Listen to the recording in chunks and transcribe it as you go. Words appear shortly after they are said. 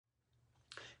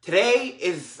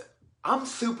I'm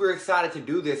super excited to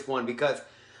do this one because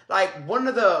like when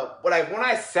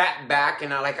I sat back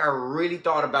and I really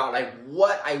thought about like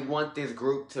what I want this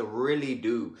group to really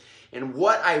do and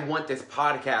what I want this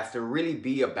podcast to really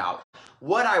be about,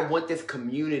 what I want this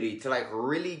community to like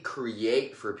really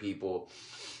create for people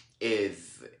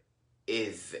is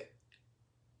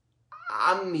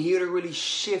I'm here to really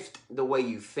shift the way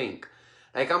you think.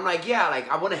 Like I'm like, yeah, like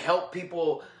I want to help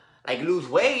people like lose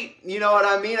weight, you know what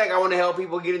I mean? Like I want to help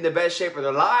people get in the best shape of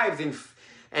their lives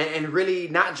and really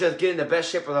not just get in the best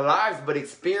shape of their lives, but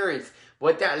experience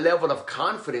what that level of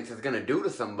confidence is going to do to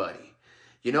somebody.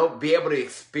 You know, be able to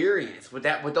experience what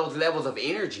those levels of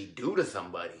energy do to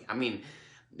somebody. I mean,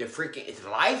 it's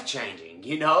life-changing,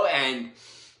 you know?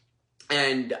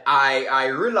 And I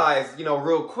realized, you know,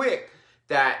 real quick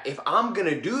that if I'm going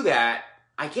to do that,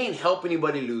 I can't help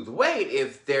anybody lose weight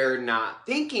if they're not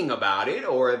thinking about it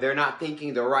or they're not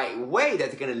thinking the right way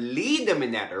that's going to lead them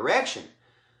in that direction.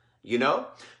 You know?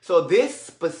 So this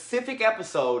specific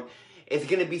episode is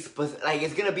going to be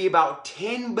it's going to be about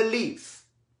 10 beliefs.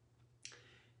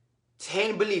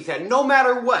 10 beliefs that no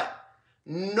matter what,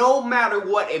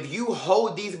 if you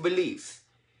hold these beliefs,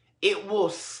 it will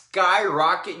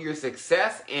skyrocket your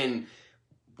success and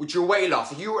with your weight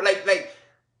loss. If you were like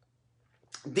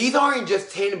these aren't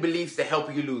just 10 beliefs to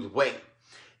help you lose weight.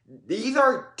 These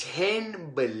are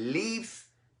 10 beliefs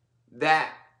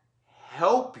that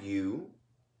help you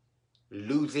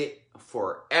lose it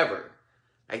forever.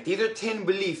 Like these are 10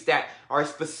 beliefs that are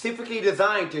specifically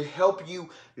designed to help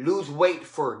you lose weight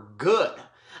for good.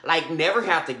 Like never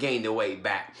have to gain the weight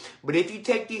back. But if you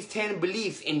take these 10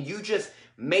 beliefs and you just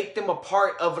make them a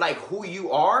part of like who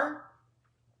you are,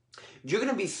 you're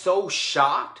going to be so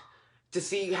shocked to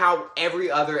see how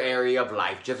every other area of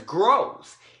life just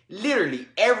grows. Literally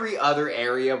every other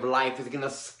area of life is going to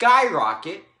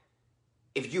skyrocket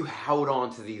if you hold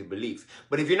on to these beliefs.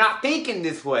 But if you're not thinking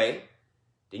this way,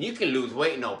 then you can lose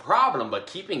weight no problem. But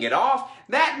keeping it off,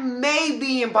 that may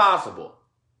be impossible.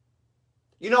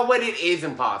 You know what? It is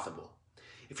impossible.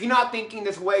 If you're not thinking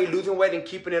this way, losing weight and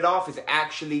keeping it off is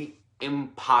actually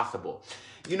impossible.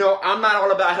 You know, I'm not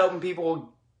all about helping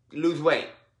people lose weight.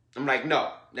 I'm like,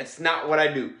 no, that's not what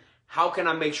I do. How can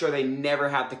I make sure they never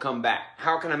have to come back?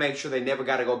 How can I make sure they never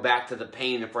got to go back to the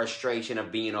pain and frustration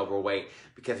of being overweight?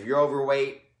 Because if you're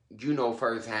overweight, you know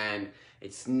firsthand,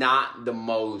 it's not the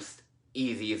most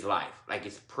easiest life. Like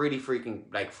it's pretty freaking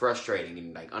like frustrating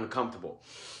and like uncomfortable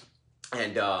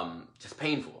and just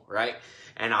painful, right?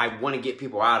 And I want to get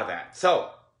people out of that. So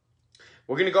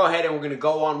we're going to go ahead and we're going to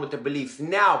go on with the beliefs.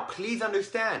 Now, please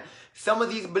understand, some of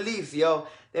these beliefs,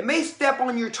 they may step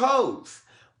on your toes.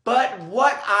 But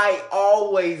what I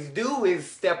always do is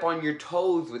step on your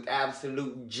toes with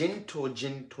absolute gentle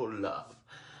love.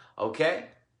 Okay?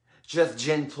 Just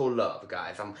gentle love,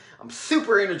 guys. I'm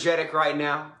super energetic right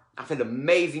now. I feel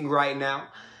amazing right now.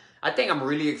 I think I'm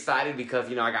really excited because,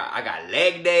 you know, I got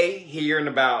leg day here in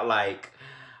about like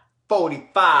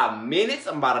 45 minutes.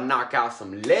 I'm about to knock out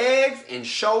some legs and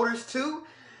shoulders too.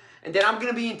 And then I'm going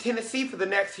to be in Tennessee for the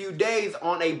next few days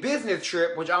on a business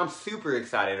trip, which I'm super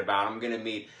excited about. I'm going to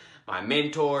meet my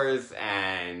mentors,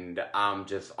 and I'm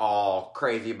just all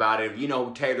crazy about it. If you know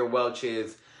who Taylor Welch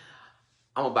is,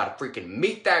 I'm about to freaking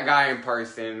meet that guy in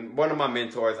person. One of my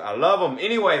mentors. I love him.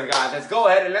 Anyways, guys, let's go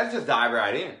ahead and let's just dive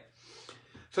right in.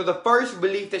 So the first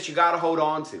belief that you got to hold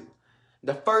on to,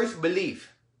 the first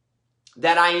belief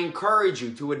that I encourage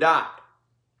you to adopt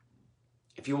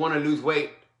if you want to lose weight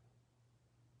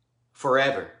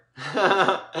forever.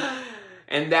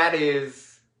 And that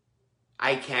is,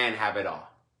 I can have it all.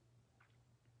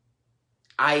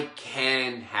 I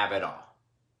can have it all.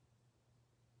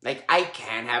 Like, I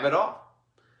can have it all.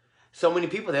 So many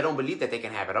people, they don't believe that they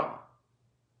can have it all.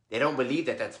 They don't believe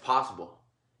that that's possible.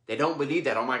 They don't believe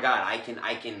that, oh my God, I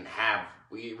can have,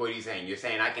 what are you saying? You're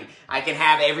saying I can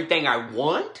have everything I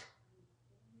want?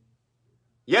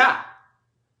 Yeah.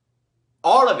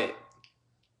 All of it.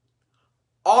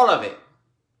 All of it.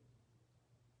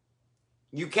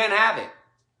 You can have it.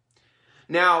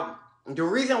 Now, the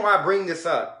reason why I bring this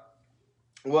up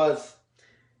was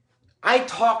I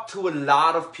talk to a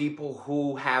lot of people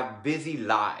who have busy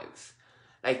lives.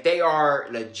 Like they are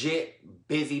legit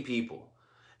busy people.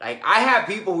 Like I have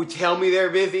people who tell me they're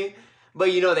busy,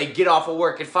 but you know, they get off of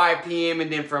work at 5 p.m.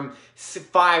 and then from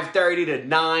 5:30 to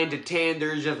 9 to 10,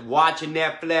 they're just watching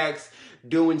Netflix,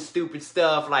 doing stupid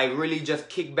stuff, like really just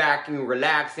kick back and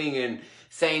relaxing and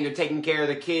saying they're taking care of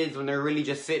the kids when they're really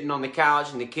just sitting on the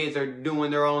couch and the kids are doing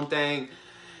their own thing.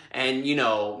 And you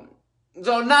know,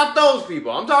 so not those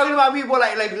people. I'm talking about people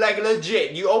like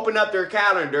legit. You open up their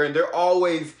calendar and they're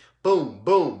always boom,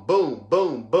 boom, boom,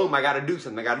 boom, boom. I gotta do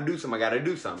something. I gotta do something. I gotta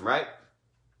do something, right?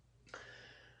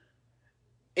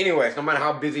 Anyways, no matter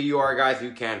how busy you are, guys,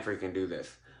 you can freaking do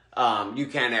this. You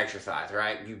can exercise,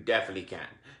 right? You definitely can.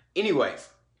 Anyways,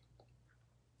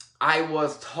 I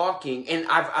was talking, and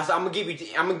I'm gonna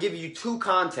give you two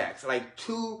contexts, like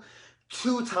two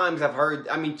times I've heard.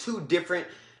 I mean, two different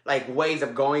like ways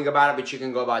of going about it, but you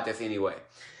can go about this anyway.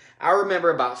 I remember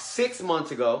about 6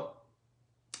 months ago.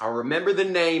 I remember the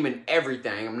name and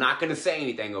everything. I'm not gonna say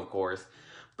anything, of course.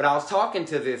 But I was talking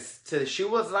to she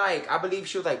was like, I believe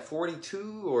she was like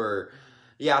 42 or,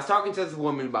 yeah, I was talking to this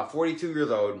woman about 42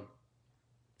 years old.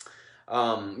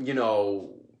 You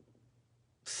know,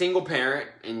 single parent,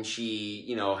 and she,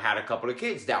 you know, had a couple of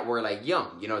kids that were like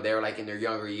young. You know, they were like in their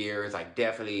younger years, like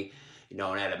definitely, you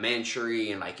know, in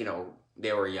elementary, and like, you know,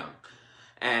 they were young.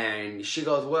 And she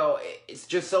goes, well, it's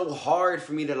just so hard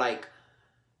for me to like,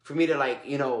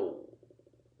 you know,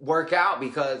 work out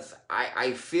because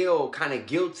I feel kind of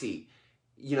guilty,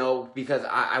 you know, because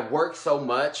I work so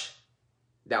much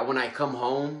that when I come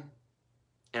home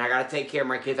and I got to take care of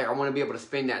my kids, like I want to be able to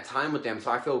spend that time with them.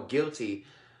 So I feel guilty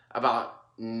about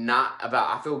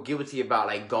I feel guilty about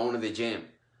like going to the gym.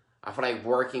 I feel like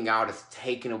working out is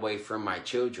taken away from my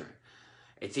children.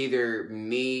 It's either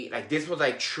me, like this was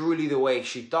like truly the way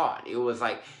she thought. It was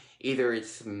like either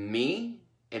it's me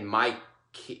and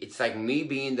it's like me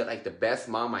being the best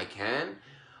mom I can,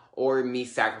 or me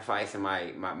sacrificing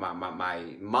my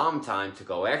mom time to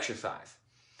go exercise.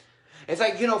 It's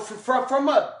like, you know, from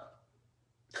a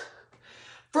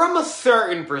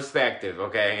certain perspective,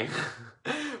 okay?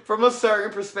 From a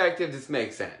certain perspective, this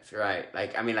makes sense, right?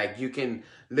 Like, I mean, like you can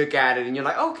look at it and you're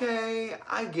like, okay,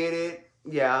 I get it.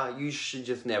 Yeah, you should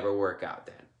just never work out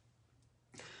then.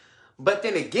 But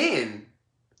then again,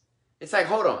 it's like,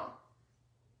 hold on.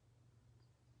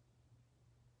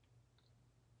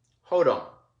 Hold on.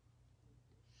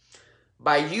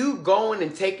 By you going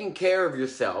and taking care of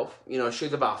yourself, you know,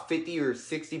 she's about 50 or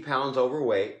 60 pounds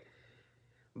overweight.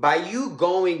 By you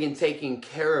going and taking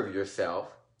care of yourself,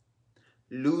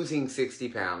 losing 60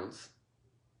 pounds,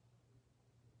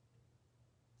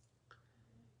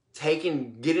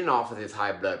 getting off of this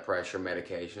high blood pressure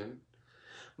medication,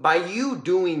 by you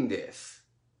doing this,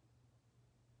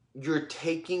 you're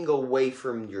taking away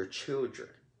from your children.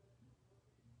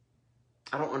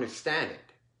 I don't understand it.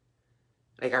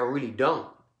 Like, I really don't.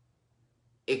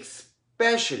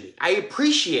 Especially, I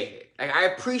appreciate it. Like, I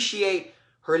appreciate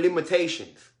her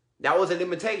limitations. That was a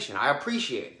limitation. I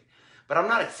appreciate it. But I'm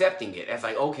not accepting it as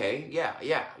like, okay,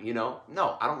 yeah, you know.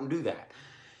 No, I don't do that.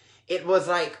 It was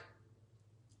like,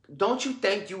 don't you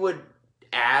think you would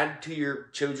add to your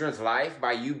children's life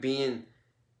by you being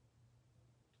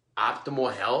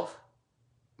optimal health?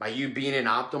 By you being in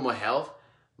optimal health?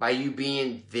 By you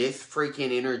being this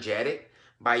freaking energetic?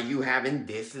 By you having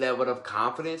this level of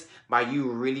confidence? By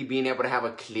you really being able to have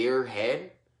a clear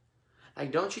head?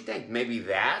 Like, don't you think maybe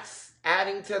that's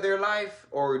adding to their life?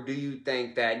 Or do you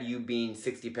think that you being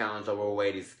 60 pounds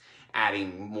overweight is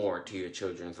adding more to your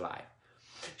children's life?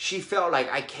 She felt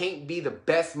like I can't be the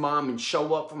best mom and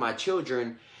show up for my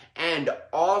children and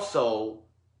also,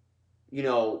 you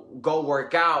know, go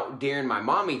work out during my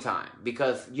mommy time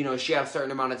because, you know, she had a certain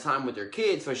amount of time with her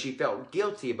kids, so she felt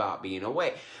guilty about being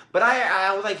away. But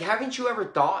I was like, haven't you ever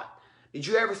thought, did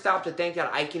you ever stop to think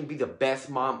that I can be the best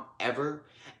mom ever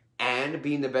and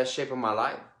be in the best shape of my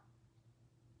life?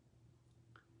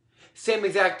 Same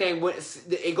exact thing.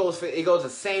 It goes the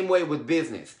same way with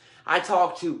business.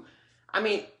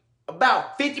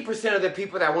 About 50% of the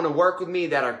people that want to work with me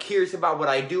that are curious about what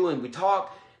I do and we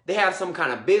talk, they have some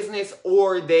kind of business,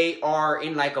 or they are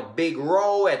in like a big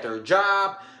role at their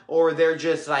job, or they're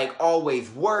just like always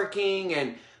working,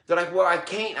 and they're like, well, I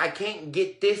can't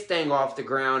get this thing off the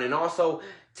ground and also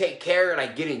take care of,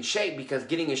 like, get in shape, because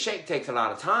getting in shape takes a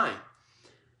lot of time.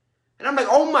 And I'm like,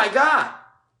 oh my God.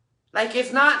 Like,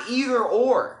 it's not either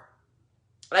or.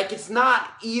 Like, it's not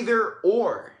either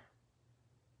or.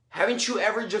 Haven't you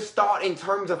ever just thought in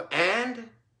terms of and?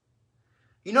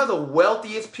 You know, the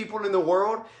wealthiest people in the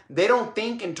world, they don't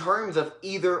think in terms of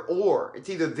either or. It's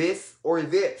either this or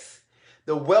this.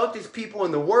 The wealthiest people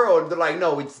in the world, they're like,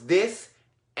 no, it's this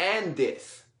and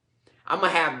this. I'm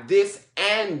going to have this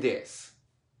and this.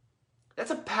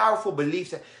 That's a powerful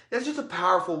belief. That's just a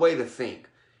powerful way to think.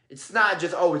 It's not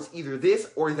just, oh, it's either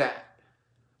this or that.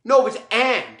 No, it's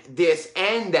and this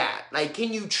and that. Like,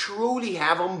 can you truly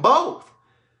have them both?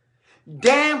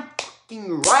 Damn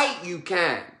fucking right you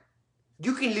can.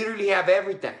 You can literally have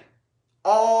everything.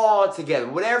 All together.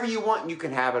 Whatever you want, you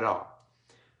can have it all.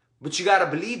 But you got to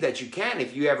believe that you can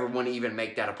if you ever want to even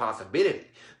make that a possibility.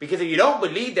 Because if you don't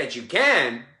believe that you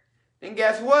can, then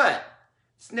guess what?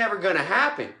 It's never going to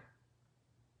happen.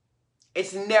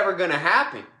 It's never going to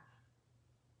happen.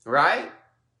 Right?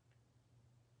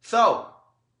 So,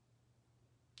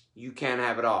 you can't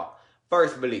have it all.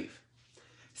 First belief.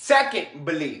 Second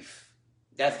belief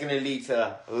that's going to lead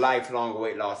to lifelong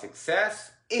weight loss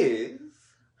success is,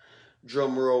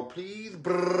 drum roll please.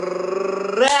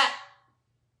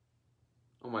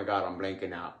 Oh my God, I'm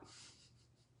blanking out.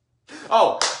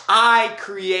 Oh, I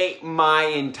create my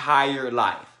entire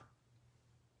life.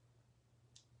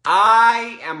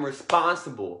 I am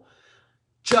responsible,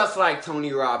 just like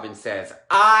Tony Robbins says,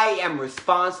 I am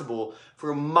responsible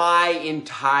for my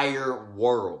entire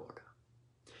world.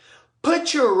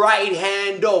 Put your right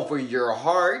hand over your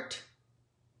heart.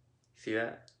 See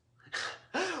that?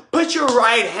 Put your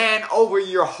right hand over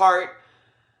your heart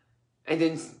and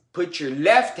then put your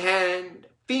left hand,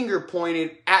 finger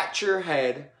pointed at your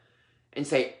head, and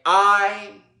say,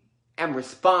 I am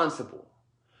responsible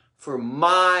for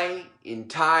my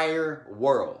entire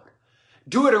world.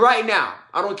 Do it right now.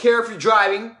 I don't care if you're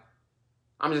driving.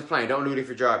 I'm just playing. Don't do it if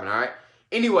you're driving, all right?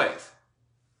 Anyways,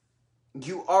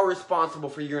 you are responsible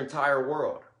for your entire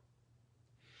world.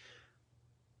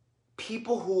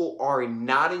 People who are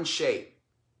not in shape,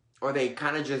 or they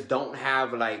kind of just don't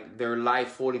have like their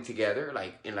life fully together,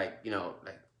 like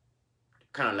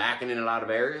kind of lacking in a lot of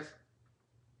areas,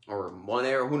 or one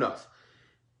area, who knows?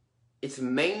 It's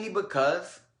mainly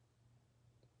because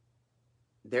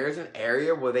there's an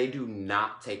area where they do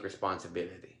not take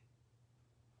responsibility.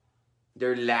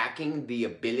 They're lacking the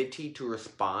ability to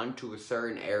respond to a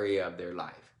certain area of their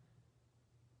life.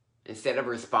 Instead of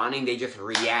responding, they just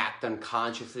react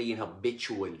unconsciously and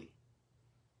habitually,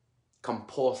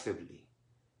 compulsively.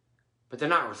 But they're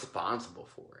not responsible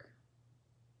for it.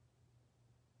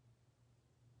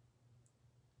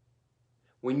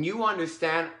 When you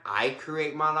understand I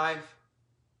create my life,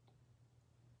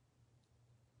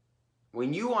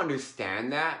 when you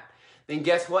understand that, then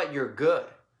guess what? You're good.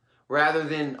 Rather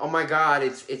than, oh my God,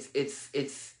 it's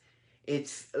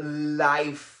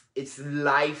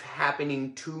life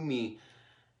happening to me.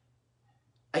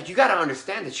 Like, you got to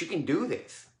understand that you can do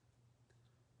this.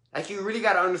 Like, you really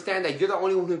got to understand that you're the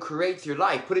only one who creates your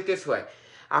life. Put it this way.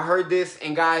 I heard this,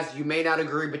 and guys, you may not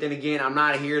agree, but then again, I'm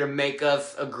not here to make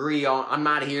us agree on, I'm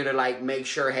not here to like make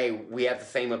sure, hey, we have the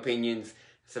same opinions.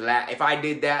 So that if I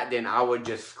did that, then I would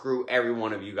just screw every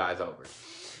one of you guys over.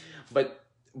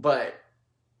 But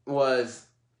was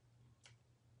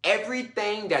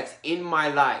everything that's in my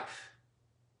life,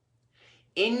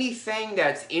 anything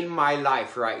that's in my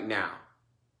life right now,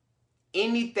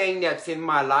 anything that's in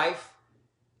my life,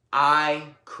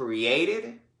 I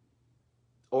created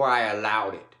or I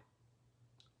allowed it.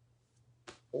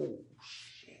 Oh,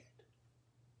 shit.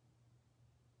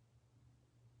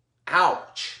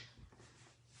 Ouch.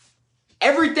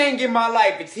 Everything in my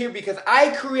life, it's here because I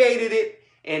created it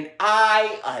and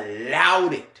I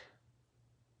allowed it.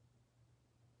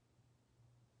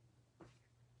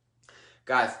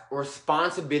 Guys,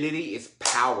 responsibility is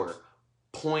power.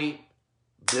 Point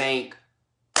blank,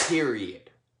 period.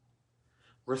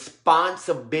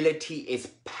 Responsibility is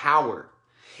power.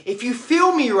 If you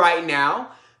feel me right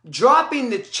now, drop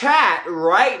in the chat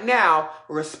right now.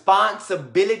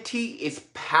 Responsibility is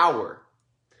power.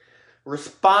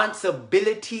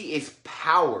 Responsibility is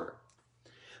power.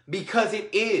 Because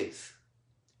it is.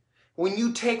 When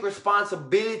you take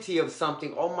responsibility of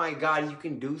something, oh my God, you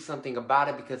can do something about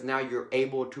it because now you're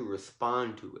able to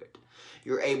respond to it.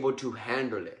 You're able to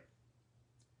handle it.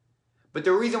 But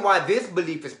the reason why this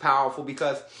belief is powerful,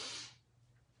 because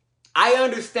I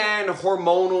understand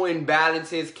hormonal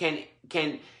imbalances can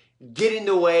get in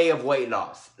the way of weight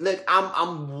loss. Look,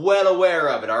 I'm well aware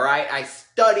of it, all right? I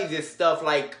study this stuff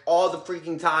like all the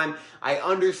freaking time. I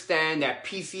understand that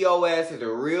PCOS is a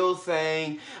real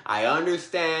thing. I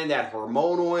understand that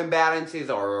hormonal imbalances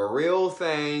are a real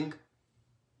thing.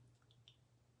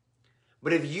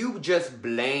 But if you just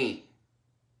blame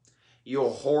your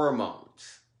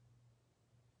hormones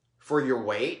for your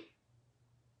weight,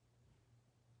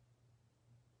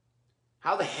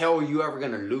 how the hell are you ever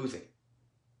going to lose it?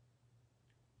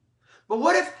 But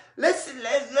what if,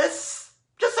 let's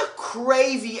just a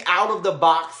crazy out of the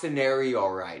box scenario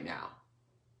right now.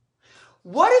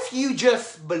 What if you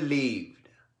just believed?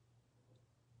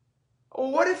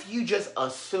 Or what if you just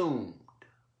assumed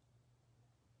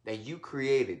that you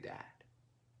created that?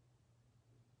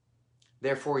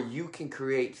 Therefore, you can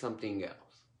create something else.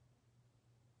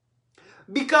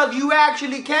 Because you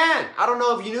actually can. I don't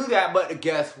know if you knew that, but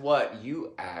guess what?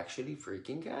 You actually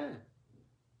freaking can.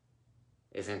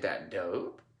 Isn't that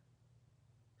dope?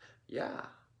 Yeah.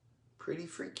 Pretty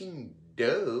freaking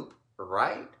dope,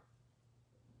 right?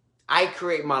 I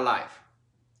create my life.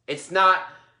 It's not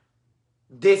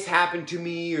this happened to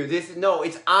me or this. No,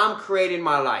 it's I'm creating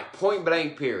my life. Point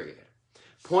blank period.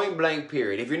 Point blank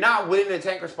period. If you're not willing to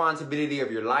take responsibility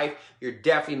of your life, you're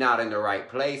definitely not in the right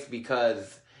place,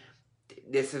 because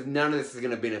none of this is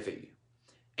going to benefit you.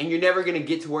 And you're never going to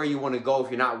get to where you want to go if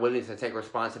you're not willing to take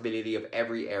responsibility of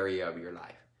every area of your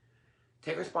life.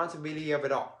 Take responsibility of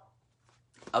it all.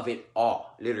 Of it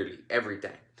all. Literally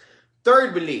everything.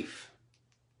 Third belief.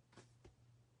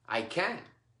 I can.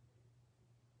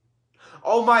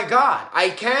 Oh my God, I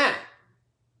can.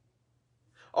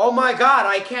 Oh my God,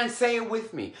 I can. Say it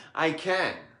with me. I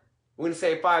can. We're going to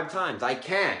say it 5 times. I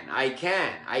can. I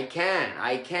can. I can.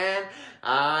 I can.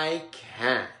 I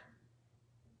can.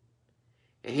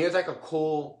 And here's like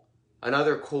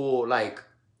another cool like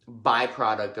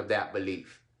byproduct of that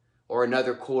belief. Or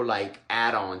another cool like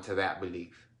add-on to that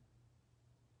belief.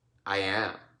 I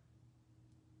am.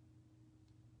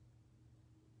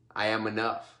 I am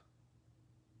enough.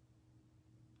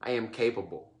 I am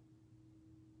capable.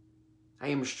 I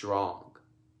am strong.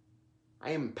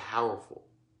 I am powerful.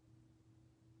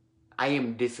 I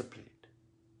am disciplined.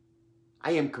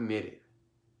 I am committed.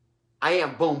 I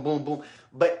am boom, boom, boom.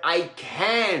 But I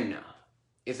can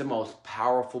is the most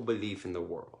powerful belief in the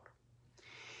world.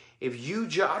 If you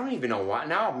I don't even know why.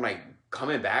 Now I'm like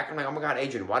coming back. I'm like, oh my God,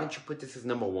 Adrian, why didn't you put this as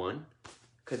number 1?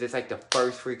 Because it's like the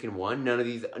first freaking one. None of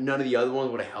the other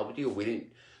ones would have helped you. We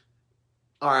didn't.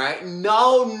 All right.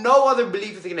 No other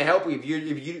belief is going to help you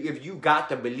if you got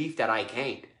the belief that I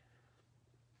can't.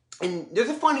 And there's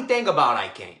a funny thing about I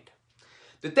can't.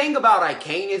 The thing about I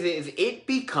can't is it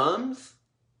becomes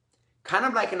kind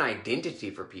of like an identity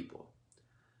for people.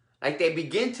 Like they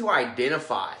begin to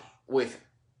identify with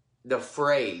the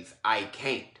phrase I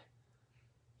can't.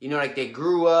 You know, like they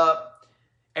grew up.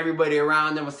 Everybody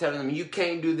around them was telling them, you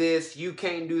can't do this, you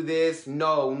can't do this,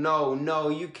 no,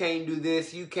 you can't do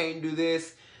this, you can't do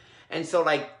this. And so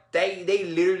like they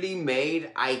literally made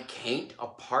I can't a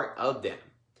part of them.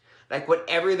 Like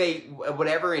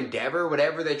whatever endeavor,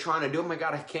 whatever they're trying to do, oh my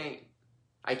God, I can't.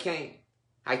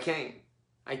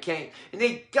 And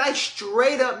they like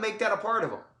straight up make that a part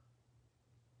of them.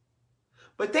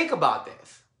 But think about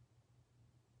this.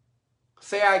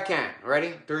 Say I can.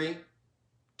 Ready? 3,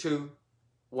 2,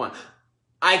 1.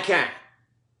 I can.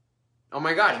 Oh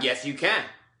my God, yes you can.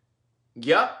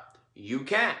 Yup, you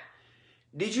can.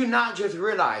 Did you not just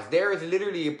realize there is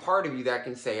literally a part of you that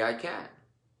can say I can?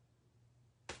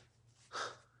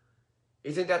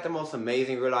 Isn't that the most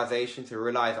amazing realization, to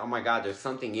realize, oh my God, there's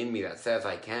something in me that says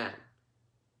I can?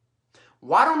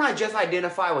 Why don't I just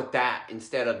identify with that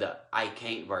instead of the I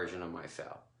can't version of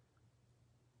myself?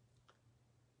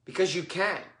 Because you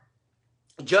can.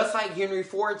 Just like Henry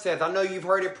Ford says, I know you've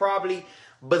heard it probably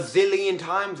bazillion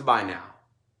times by now.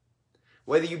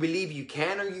 Whether you believe you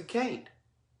can or you can't.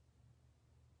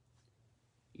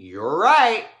 You're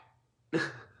right.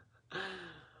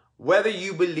 Whether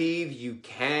you believe you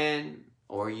can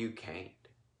or you can't,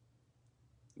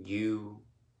 you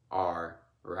are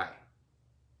right.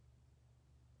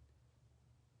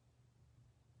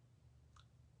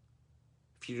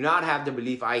 If you do not have the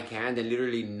belief I can, then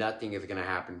literally nothing is going to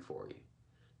happen for you.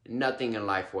 Nothing in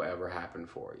life will ever happen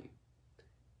for you.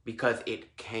 Because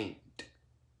it can't.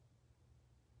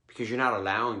 Because you're not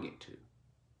allowing it to.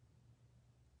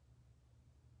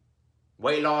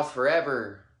 Weight loss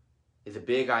forever is a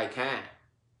big I can.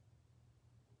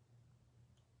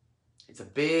 It's a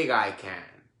big I can.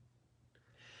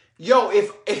 Yo,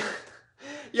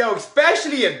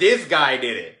 especially if this guy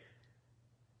did it.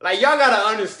 Like, y'all gotta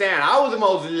understand, I was the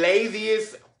most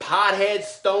laziest pothead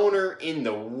stoner in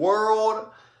the world.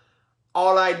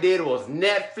 All I did was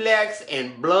Netflix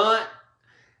and blunt.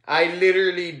 I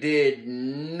literally did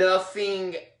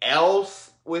nothing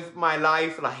else with my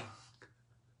life. Like,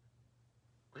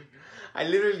 I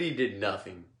literally did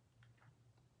nothing.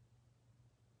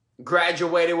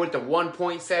 Graduated with the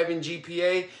 1.7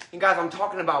 GPA. And guys, I'm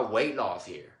talking about weight loss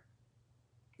here.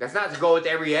 That's not to go with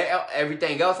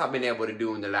everything else I've been able to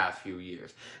do in the last few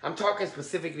years. I'm talking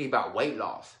specifically about weight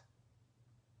loss.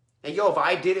 And yo, if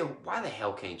I did it, why the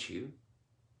hell can't you?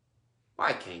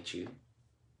 Why can't you?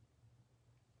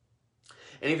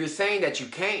 And if you're saying that you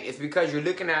can't, it's because you're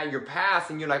looking at your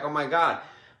past and you're like, oh my God,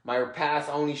 my past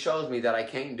only shows me that I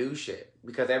can't do shit.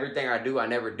 Because everything I do, I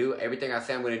never do. Everything I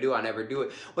say I'm going to do, I never do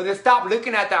it. Well, then stop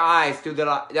looking at the eyes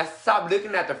stop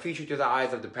looking at the future through the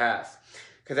eyes of the past.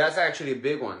 Because that's actually a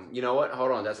big one. You know what?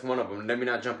 Hold on. That's one of them. Let me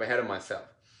not jump ahead of myself.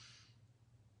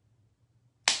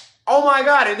 Oh my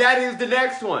God. And that is the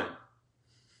next one.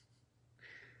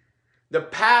 The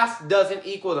past doesn't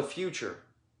equal the future.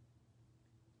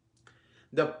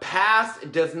 The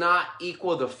past does not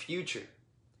equal the future.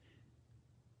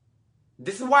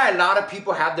 This is why a lot of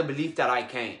people have the belief that I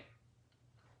can't.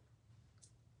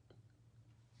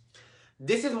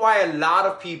 This is why a lot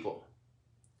of people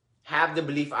have the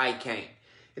belief I can't.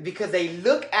 Because they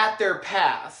look at their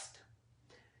past.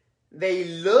 They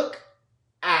look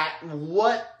at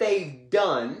what they've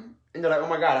done. And they're like, oh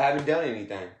my God, I haven't done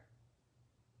anything.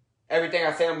 Everything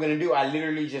I say I'm going to do, I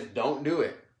literally just don't do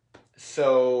it.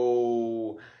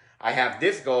 So I have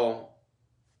this goal.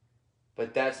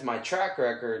 But that's my track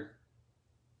record.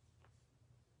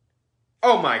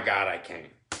 Oh my God, I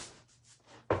can't.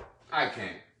 I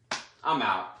can't. I'm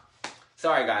out.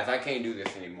 Sorry guys, I can't do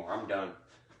this anymore. I'm done.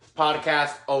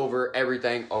 Podcast over,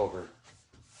 everything over.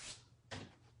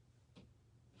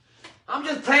 I'm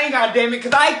just playing, goddammit,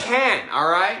 because I can,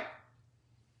 alright?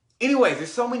 Anyways,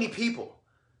 there's so many people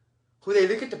who they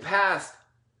look at the past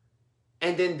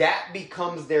and then that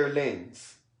becomes their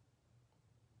lens.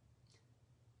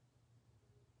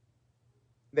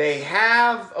 They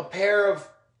have a pair of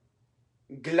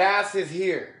glasses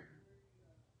here.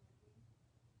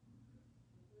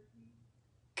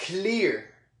 Clear.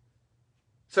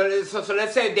 So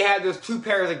let's say they have those two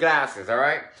pairs of glasses, all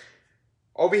right?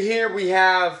 Over here we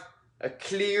have a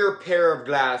clear pair of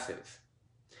glasses.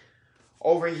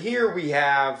 Over here we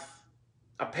have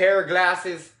a pair of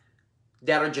glasses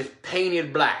that are just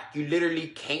painted black. You literally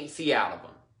can't see out of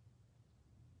them.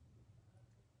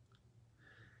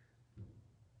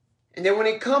 And then when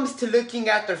it comes to looking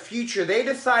at the future, they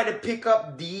decide to pick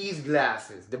up these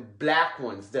glasses, the black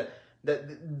ones, the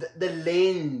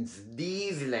lens,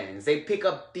 these lenses. They pick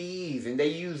up these and they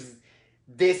use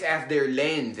this as their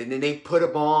lens. And then they put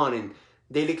them on and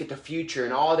they look at the future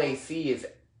and all they see is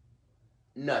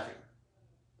nothing.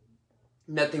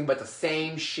 Nothing but the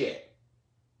same shit.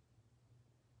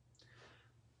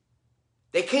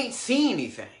 They can't see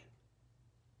anything.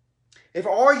 If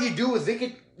all you do is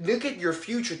look at your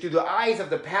future through the eyes of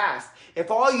the past, if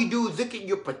all you do is look at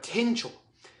your potential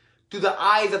through the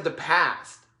eyes of the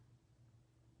past,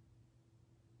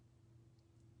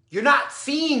 you're not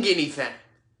seeing anything.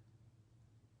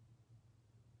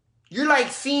 You're like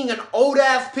seeing an old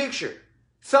ass picture.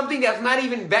 Something that's not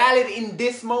even valid in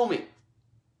this moment.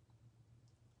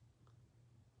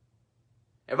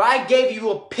 If I gave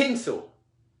you a pencil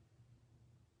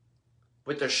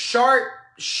with a sharp,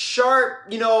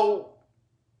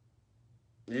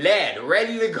 lead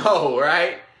ready to go,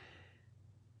 right?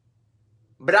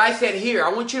 But I said, here,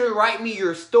 I want you to write me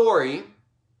your story,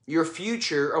 your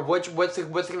future of what's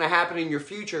going to happen in your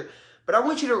future. But I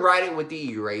want you to write it with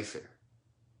the eraser.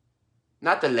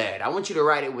 Not the lead. I want you to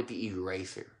write it with the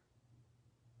eraser.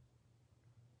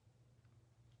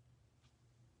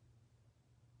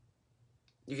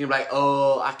 You can be like,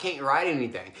 oh, I can't write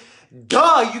anything.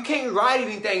 Duh, you can't write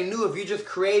anything new if you're just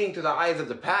creating through the eyes of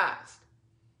the past.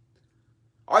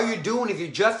 All you're doing is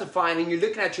you're justifying and you're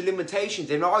looking at your limitations.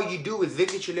 And all you do is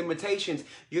look at your limitations.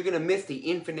 You're going to miss the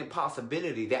infinite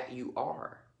possibility that you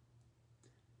are.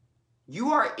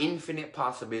 You are infinite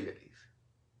possibilities.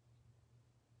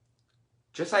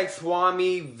 Just like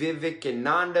Swami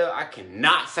Vivekananda. I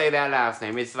cannot say that last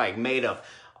name. It's like made of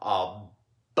a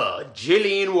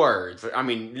bajillion words. I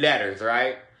mean, letters,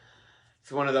 right?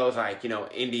 It's one of those like,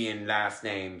 Indian last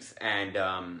names. And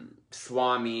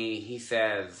Swami, he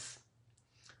says,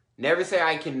 never say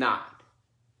I cannot,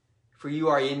 for you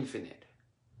are infinite.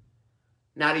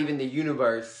 Not even the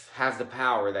universe has the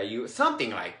power that you,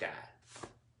 something like that.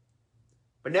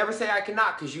 But never say I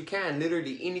cannot, because you can,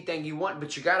 literally anything you want,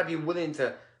 but you got to be willing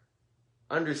to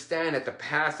understand that the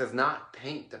past does not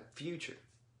paint the future.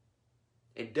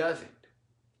 It doesn't.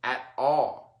 At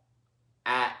all.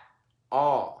 At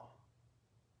all.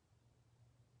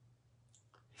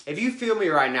 If you feel me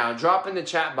right now, drop in the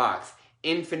chat box,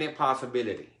 infinite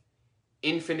possibility.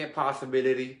 Infinite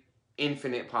possibility,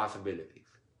 infinite possibilities.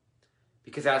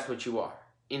 Because that's what you are.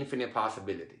 Infinite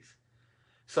possibilities.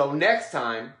 So next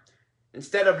time,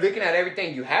 instead of looking at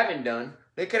everything you haven't done,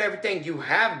 look at everything you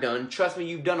have done. Trust me,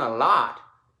 you've done a lot.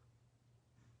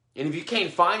 And if you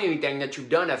can't find anything that you've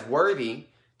done that's worthy,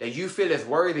 that you feel is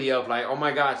worthy of, like, oh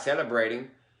my God, celebrating,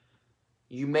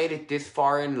 you made it this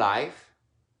far in life.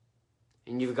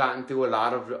 And you've gotten through a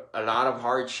lot of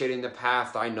hard shit in the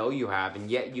past. I know you have. And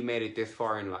yet you made it this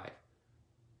far in life.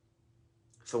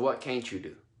 So what can't you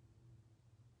do?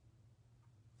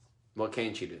 What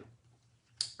can't you do?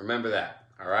 Remember that.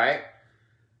 All right?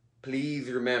 Please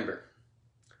remember.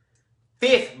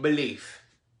 Fifth belief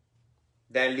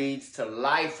that leads to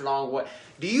lifelong what?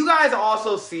 Do you guys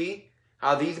also see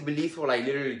how these beliefs will like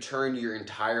literally turn your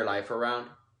entire life around?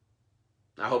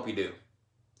 I hope you do.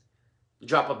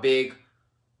 Drop a big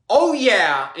oh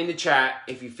yeah in the chat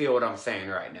if you feel what I'm saying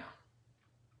right now.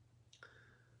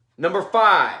 Number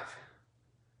 5,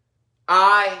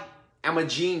 I am a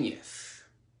genius.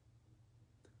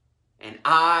 And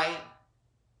I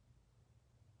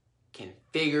can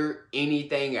figure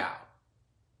anything out.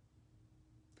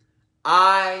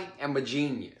 I am a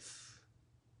genius.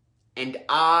 And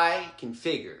I can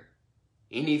figure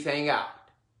anything out.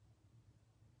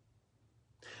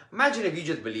 Imagine if you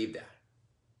just believed that.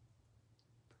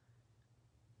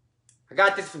 I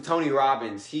got this from Tony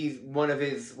Robbins. He's one of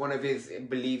his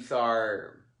beliefs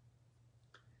are,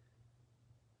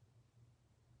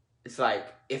 it's like,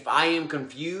 if I am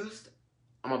confused,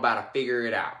 I'm about to figure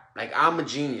it out. Like, I'm a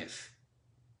genius.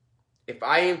 If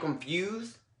I am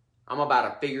confused, I'm about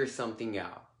to figure something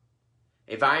out.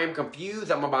 If I am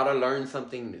confused, I'm about to learn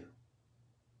something new.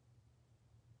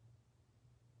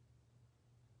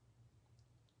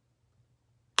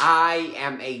 I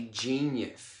am a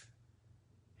genius.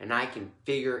 And I can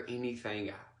figure anything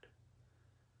out.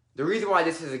 The reason why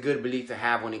this is a good belief to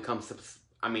have when it comes to,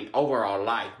 overall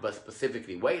life, but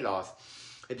specifically weight loss,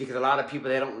 is because a lot of people,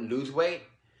 they don't lose weight.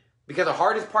 Because the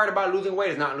hardest part about losing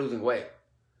weight is not losing weight.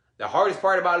 The hardest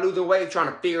part about losing weight is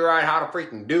trying to figure out how to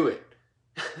freaking do it.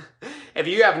 If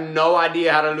you have no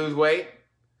idea how to lose weight,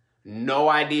 no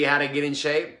idea how to get in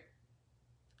shape,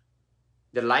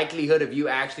 the likelihood of you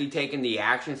actually taking the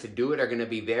actions to do it are going to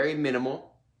be very minimal.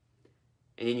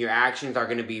 And then your actions are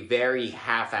going to be very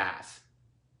half-assed.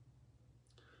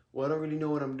 Well, I don't really know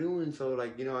what I'm doing, so I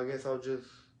guess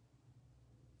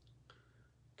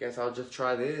I'll just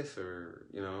try this, or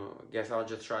I guess I'll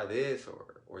just try this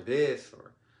or this,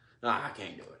 or no, I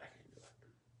can't do it.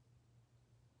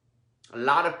 A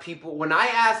lot of people, when I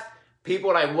ask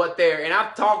people what and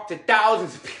I've talked to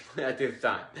thousands of people at this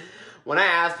time, when I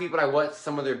ask people what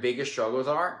some of their biggest struggles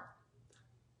are,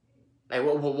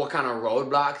 what kind of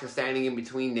roadblocks are standing in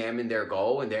between them and their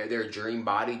goal and their dream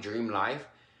body, dream life,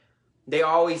 they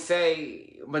always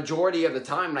say, majority of the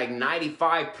time,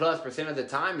 95+% of the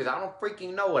time, is I don't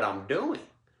freaking know what I'm doing.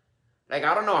 I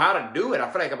don't know how to do it. I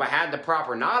feel like if I had the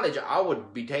proper knowledge, I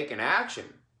would be taking action.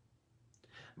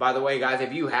 By the way, guys,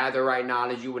 if you had the right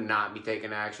knowledge, you would not be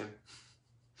taking action.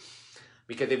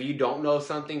 Because if you don't know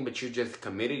something, but you're just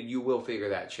committed, you will figure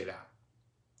that shit out.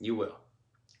 You will.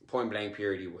 Point blank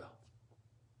period, you will.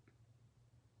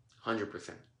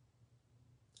 100%.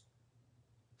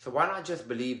 So why not just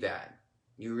believe that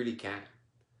you really can?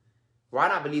 Why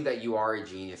not believe that you are a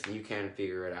genius and you can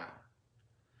figure it out?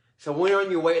 So when you're on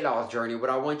your weight loss journey,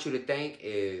 what I want you to think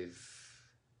is,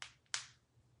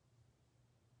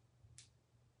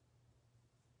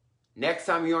 next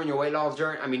time you're on your weight loss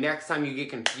journey, next time you get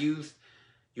confused,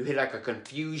 you hit a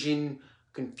confusion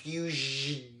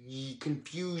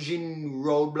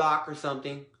roadblock or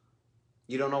something,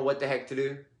 you don't know what the heck to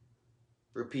do,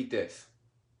 repeat this.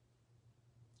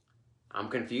 I'm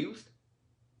confused,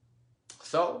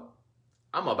 so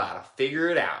I'm about to figure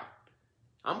it out.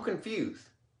 I'm confused.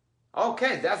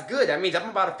 Okay, that's good. That means I'm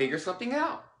about to figure something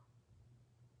out.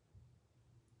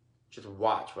 Just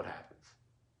watch what happens.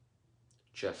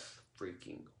 Just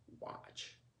freaking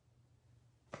watch.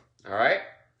 All right?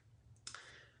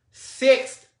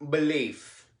 6th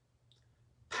belief.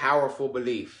 Powerful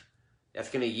belief that's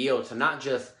going to yield to not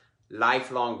just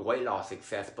lifelong weight loss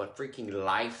success, but freaking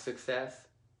life success.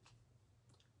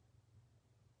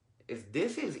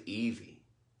 This is easy.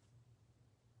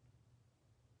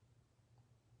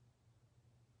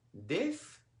 This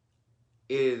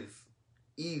is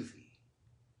easy.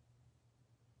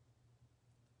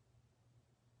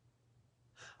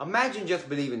 Imagine just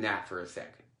believing that for a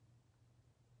second.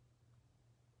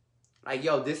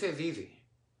 Yo, this is easy.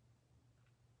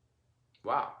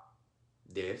 Wow.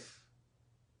 This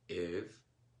is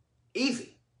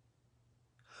easy.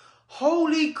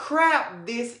 Holy crap,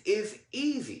 this is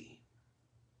easy.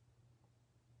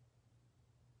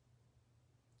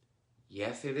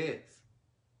 Yes, it is.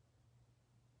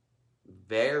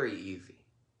 Very easy.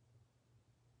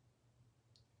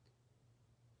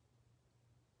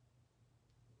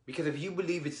 Because if you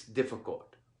believe it's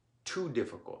difficult, too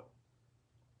difficult,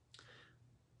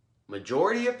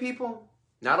 majority of people,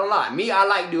 not a lot. Me, I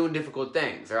like doing difficult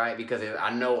things, right? Because I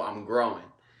know I'm growing.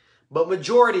 But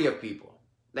majority of people,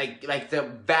 like the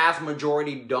vast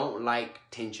majority, don't like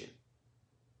tension.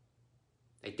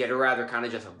 They'd rather kind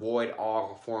of just avoid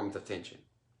all forms of tension.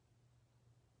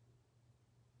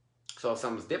 So if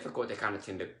something's difficult, they kind of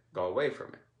tend to go away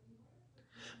from it.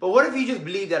 But what if you just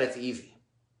believe that it's easy?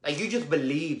 You just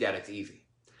believe that it's easy.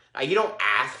 You don't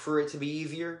ask for it to be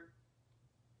easier.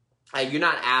 You're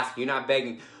not asking, you're not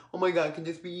begging, oh my God, can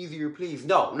this be easier, please?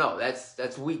 No,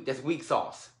 that's weak. That's weak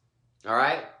sauce. All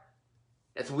right?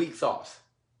 That's weak sauce.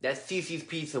 That's Cece's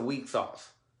Pizza weak sauce.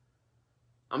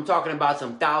 I'm talking about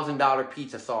some $1,000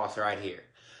 pizza sauce right here.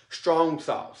 Strong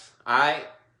sauce, alright?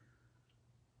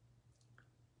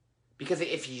 Because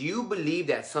if you believe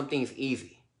that something's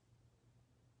easy,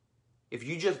 if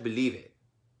you just believe it,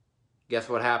 guess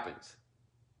what happens?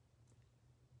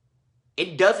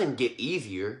 It doesn't get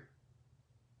easier,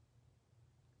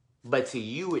 but to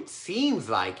you it seems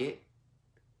like it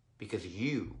because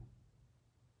you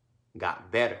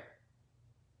got better.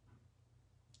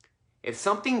 If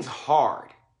something's hard,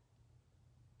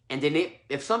 and then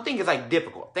if something is like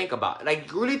difficult, think about it.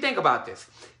 Like really think about this.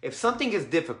 If something is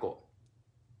difficult,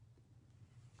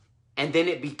 and then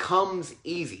it becomes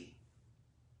easy,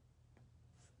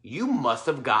 you must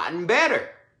have gotten better,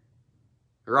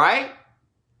 right?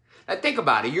 Now think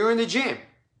about it. You're in the gym.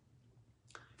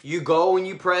 You go and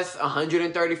you press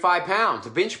 135 pounds, a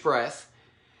bench press,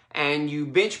 and you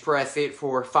bench press it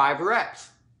for 5 reps.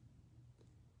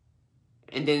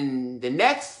 And then the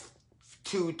next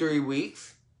 2-3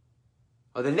 weeks,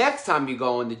 or the next time you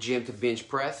go in the gym to bench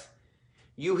press,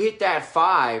 you hit that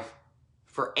 5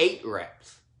 for 8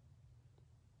 reps.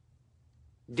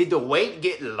 Did the weight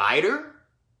get lighter?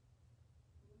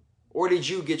 Or did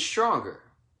you get stronger?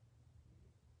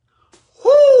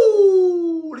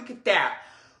 Whoo! Look at that.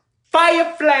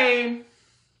 Fire flame.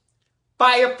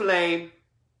 Fire flame.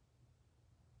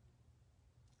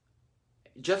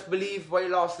 Just believe weight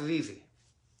loss is easy.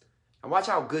 And watch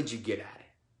how good you get at it.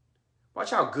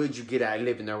 Watch how good you get at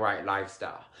living the right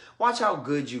lifestyle. Watch how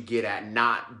good you get at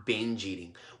not binge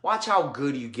eating. Watch how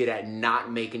good you get at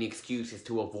not making excuses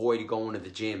to avoid going to the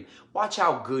gym. Watch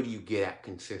how good you get at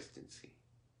consistency.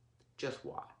 Just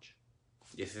watch.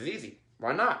 This is easy.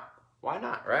 Why not? Why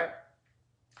not, right?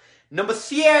 Number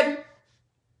 7.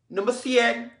 Number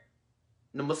 7.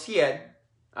 Number 7.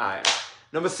 All right.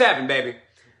 Number 7, baby.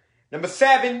 Number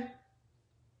 7.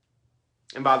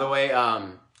 And by the way,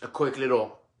 a quick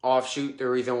little offshoot. The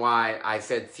reason why I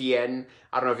said Cien,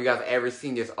 I don't know if you guys have ever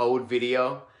seen this old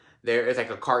video. There is like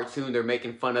a cartoon. They're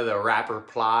making fun of the rapper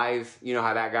Plies. You know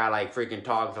how that guy like freaking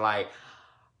talks like,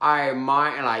 I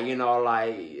might, like, you know,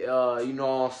 like, you know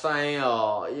what I'm saying?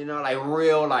 You know, like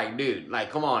real, like, dude,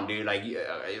 like, come on, dude. Like,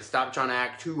 stop trying to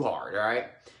act too hard, all right?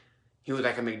 He was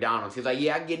like at McDonald's. He was like,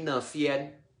 yeah, I get number 7.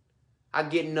 I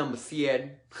get number 7. I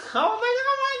was like,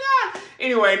 oh my God.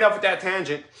 Anyway, enough with that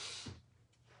tangent.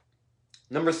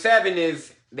 Number 7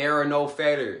 is there are no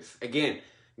failures. Again,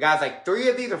 guys, like 3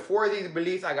 of these or 4 of these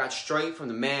beliefs I got straight from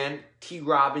the man, T.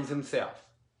 Robbins himself.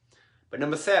 But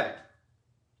number 7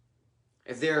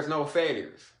 is there's no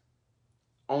failures,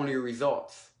 only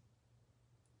results.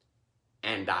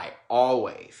 And I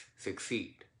always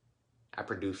succeed at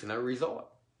producing a result.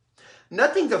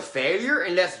 Nothing's a failure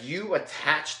unless you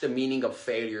attach the meaning of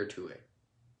failure to it.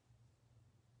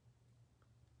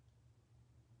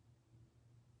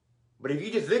 But if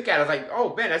you just look at it like,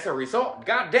 oh man, that's a result.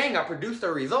 God dang, I produced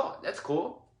a result. That's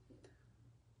cool.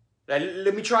 Like,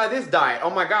 let me try this diet. Oh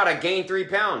my God, I gained 3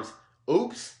 pounds.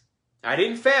 Oops, I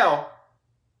didn't fail,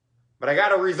 but I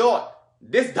got a result.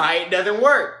 This diet doesn't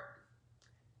work.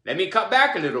 Let me cut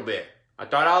back a little bit. I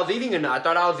thought I was eating enough. I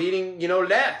thought I was eating, you know,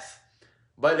 less.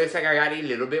 But it looks like I got to eat a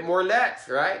little bit more less,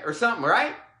 right? Or something,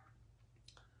 right?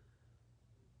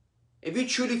 If you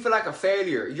truly feel like a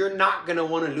failure, you're not going to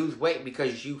want to lose weight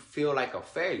because you feel like a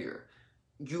failure.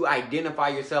 You identify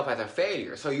yourself as a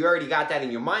failure. So you already got that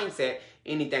in your mindset.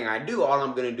 Anything I do, all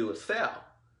I'm going to do is fail.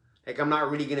 Like, I'm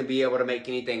not really going to be able to make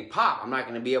anything pop. I'm not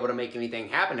going to be able to make anything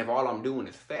happen if all I'm doing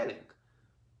is failing.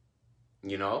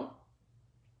 You know?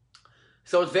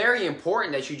 So it's very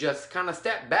important that you just kind of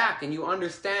step back and you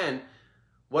understand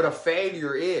what a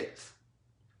failure is.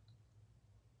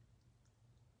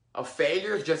 A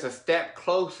failure is just a step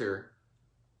closer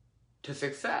to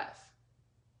success.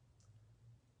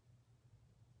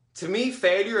 To me,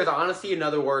 failure is honestly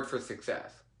another word for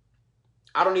success.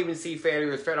 I don't even see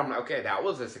failure as failure. I'm like, okay, that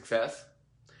was a success.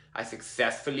 I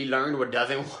successfully learned what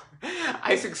doesn't work.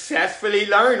 I successfully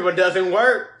learned what doesn't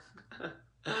work.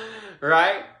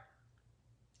 Right?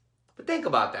 But think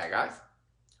about that, guys.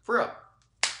 For real.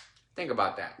 Think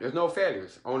about that. There's no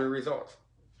failures, only results.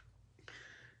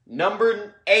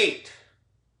 Number 8.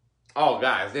 Oh,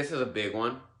 guys, this is a big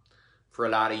one for a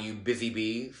lot of you busy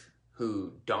bees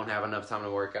who don't have enough time to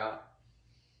work out.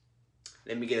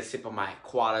 Let me get a sip of my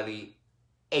quality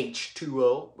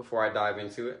H2O before I dive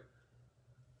into it.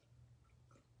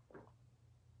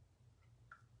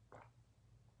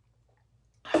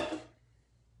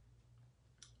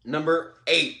 Number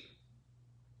 8.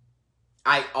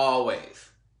 I always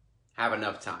have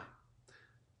enough time.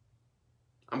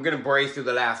 I'm going to brace through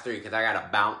the last 3 because I got to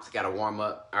bounce, got to warm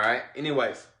up. All right?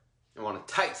 Anyways, I'm on a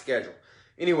tight schedule.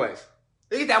 Anyways,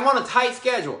 look at that. I'm on a tight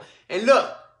schedule. And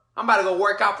look, I'm about to go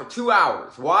work out for 2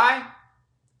 hours. Why?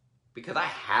 Because I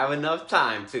have enough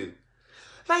time to.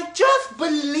 Like, just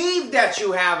believe that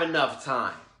you have enough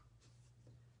time.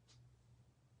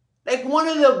 Like, one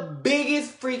of the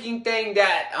biggest freaking thing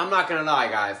that, I'm not going to lie,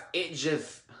 guys, it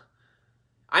just,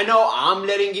 I know I'm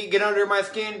letting it get under my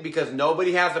skin because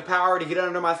nobody has the power to get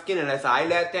under my skin unless I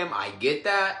let them. I get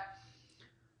that.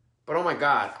 But oh my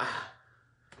God,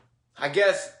 I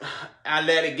guess I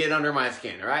let it get under my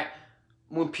skin, right?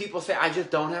 When people say, I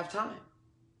just don't have time.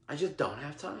 I just don't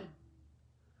have time.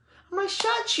 I'm like,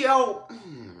 shut yo.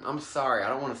 I'm sorry, I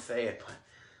don't want to say it, but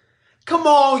come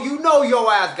on, you know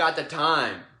your ass got the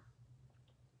time.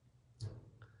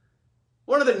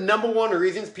 One of the number 1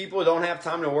 reasons people don't have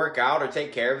time to work out or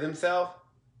take care of themselves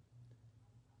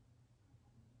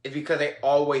is because they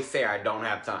always say, I don't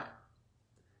have time.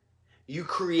 You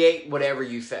create whatever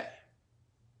you say,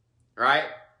 right?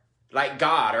 Like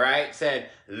God, right? Said,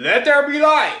 let there be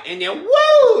light. And then,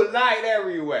 woo, light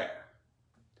everywhere.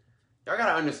 Y'all got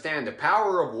to understand the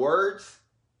power of words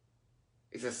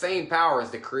is the same power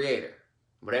as the creator.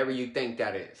 Whatever you think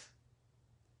that is.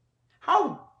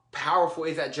 How powerful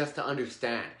is that just to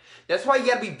understand? That's why you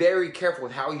got to be very careful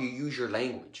with how you use your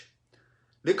language.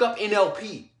 Look up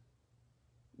NLP.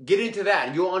 Get into that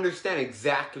and you'll understand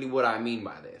exactly what I mean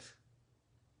by this.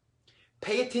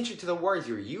 Pay attention to the words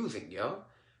you're using, yo.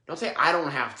 Don't say, I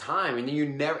don't have time, and then you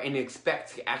never and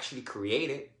expect to actually create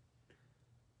it.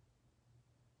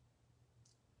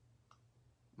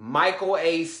 Michael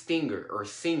A. Singer,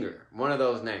 one of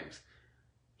those names.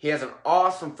 He has an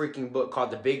awesome freaking book called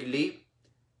The Big Leap.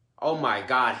 Oh my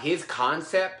God, his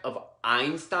concept of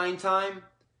Einstein time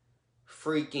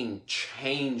freaking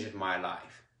changed my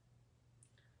life.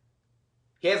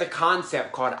 He has a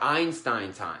concept called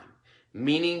Einstein time,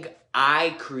 meaning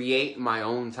I create my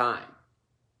own time.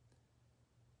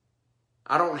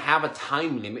 I don't have a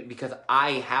time limit because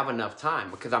I have enough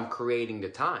time because I'm creating the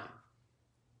time.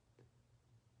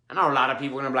 I know a lot of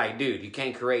people are going to be like, dude, you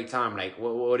can't create time. Like,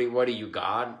 what are you,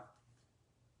 God?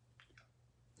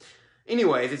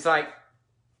 Anyways, it's like,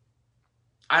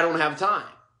 I don't have time.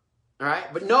 All right?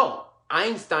 But no,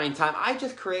 Einstein time, I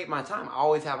just create my time. I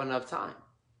always have enough time.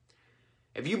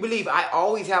 If you believe I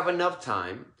always have enough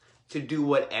time to do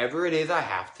whatever it is I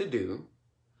have to do,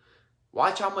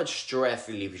 watch how much stress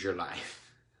leaves your life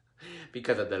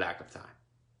because of the lack of time.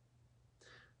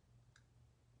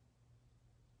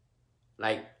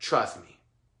 Like, trust me,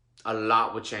 a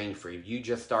lot will change for you. You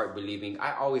just start believing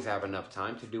I always have enough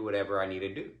time to do whatever I need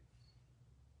to do.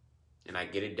 And I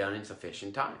get it done in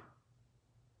sufficient time.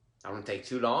 I don't take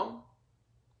too long.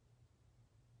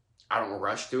 I don't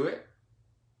rush through it.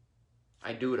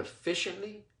 I do it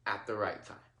efficiently at the right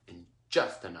time. In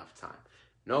just enough time.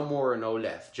 No more or no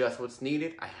less. Just what's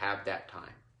needed. I have that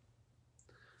time.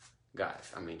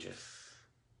 Guys, I mean, just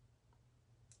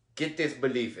get this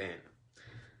belief in.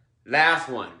 Last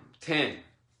one, 10.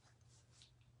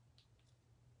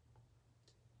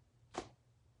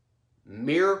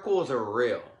 Miracles are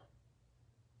real.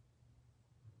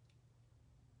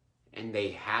 And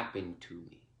they happen to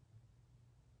me.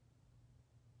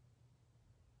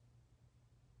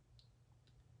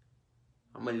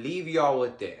 I'm going to leave y'all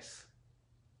with this.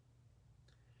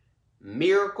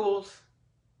 Miracles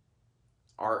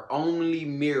are only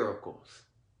miracles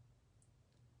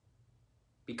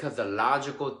because the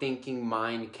logical thinking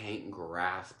mind can't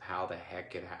grasp how the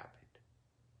heck it happened.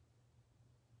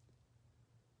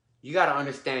 You got to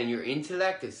understand your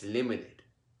intellect is limited.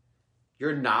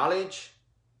 Your knowledge,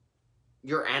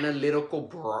 your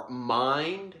analytical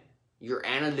mind, your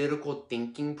analytical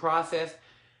thinking process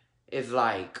is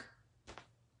like,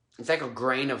 it's like a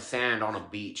grain of sand on a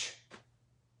beach.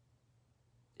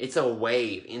 It's a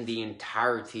wave in the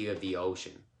entirety of the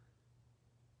ocean.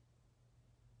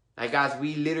 Like, guys,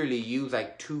 we literally use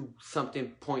like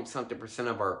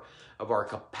 2-something% of our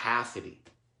capacity.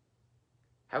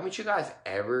 Haven't you guys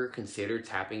ever considered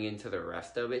tapping into the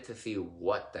rest of it to see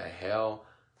what the hell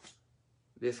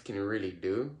this can really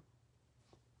do?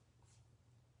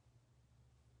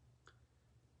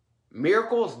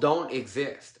 Miracles don't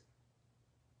exist.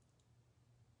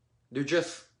 They're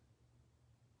just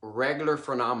regular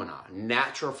phenomena,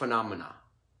 natural phenomena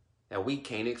that we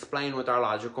can't explain with our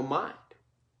logical mind.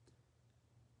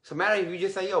 So imagine if you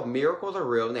just say, yo, miracles are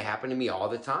real and they happen to me all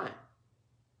the time.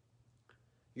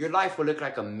 Your life will look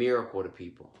like a miracle to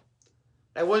people.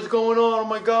 Like, what's going on? Oh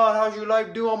my God, how's your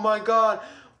life doing? Oh my God,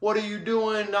 what are you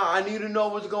doing? I need to know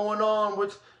what's going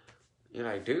on. You're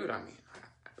like, dude, I mean,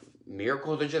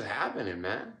 miracles are just happening,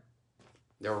 man.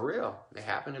 They're real. They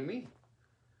happen to me.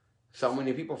 So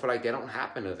many people feel like they don't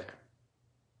happen to them.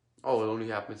 Oh, it only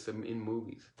happens to them in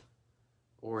movies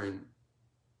or in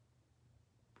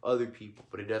other people,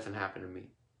 but it doesn't happen to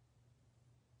me.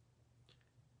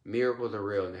 Miracles are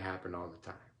real and they happen all the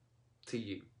time to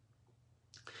you.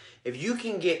 If you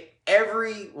can get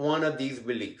every one of these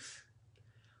beliefs,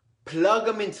 plug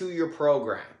them into your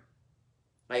program,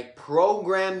 like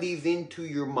program these into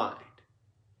your mind.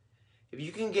 If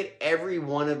you can get every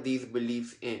one of these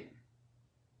beliefs in,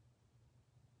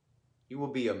 you will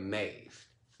be amazed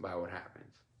by what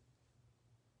happens.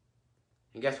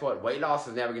 And guess what? Weight loss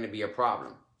is never going to be a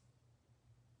problem.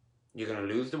 You're going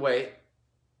to lose the weight.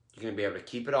 You're going to be able to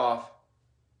keep it off.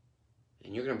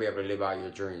 And you're going to be able to live out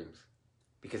your dreams.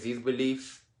 Because these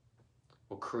beliefs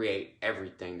will create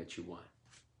everything that you want.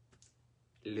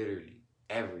 Literally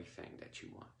everything that you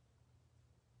want.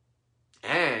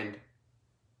 And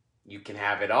you can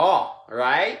have it all,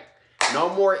 right? No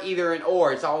more either and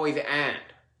or. It's always and.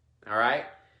 All right?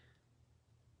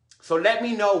 So let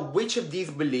me know which of these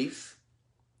beliefs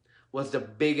was the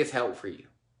biggest help for you.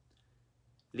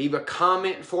 Leave a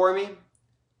comment for me.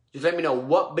 Just let me know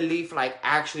what belief like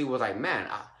actually was like, man,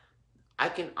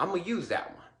 I'm going to use that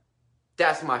one.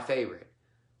 That's my favorite.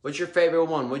 What's your favorite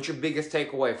one? What's your biggest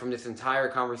takeaway from this entire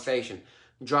conversation?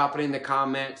 Drop it in the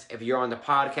comments. If you're on the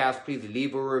podcast, please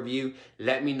leave a review.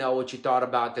 Let me know what you thought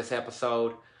about this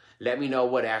episode. Let me know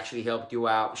what actually helped you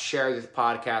out. Share this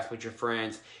podcast with your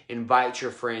friends. Invite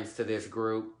your friends to this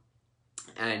group.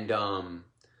 And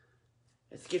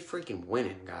let's get freaking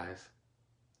winning, guys.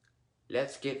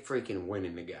 Let's get freaking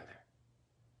winning together.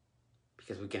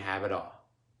 Because we can have it all.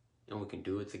 And we can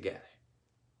do it together.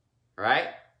 All right?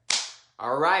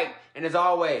 All right. And as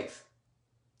always,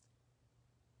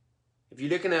 if you're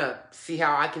looking to see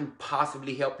how I can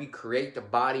possibly help you create the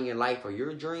body and life of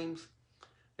your dreams,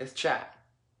 let's chat.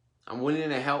 I'm willing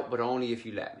to help, but only if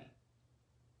you let me.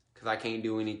 Because I can't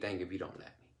do anything if you don't let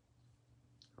me.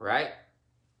 All right?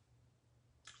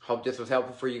 Hope this was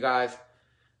helpful for you guys.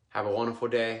 Have a wonderful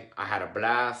day. I had a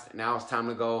blast. Now it's time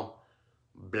to go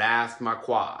blast my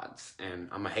quads. And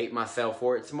I'm going to hate myself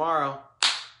for it tomorrow.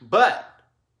 But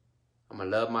I'm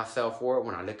going to love myself for it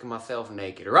when I look at myself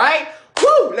naked. Right?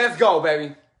 Woo! Let's go,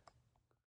 baby.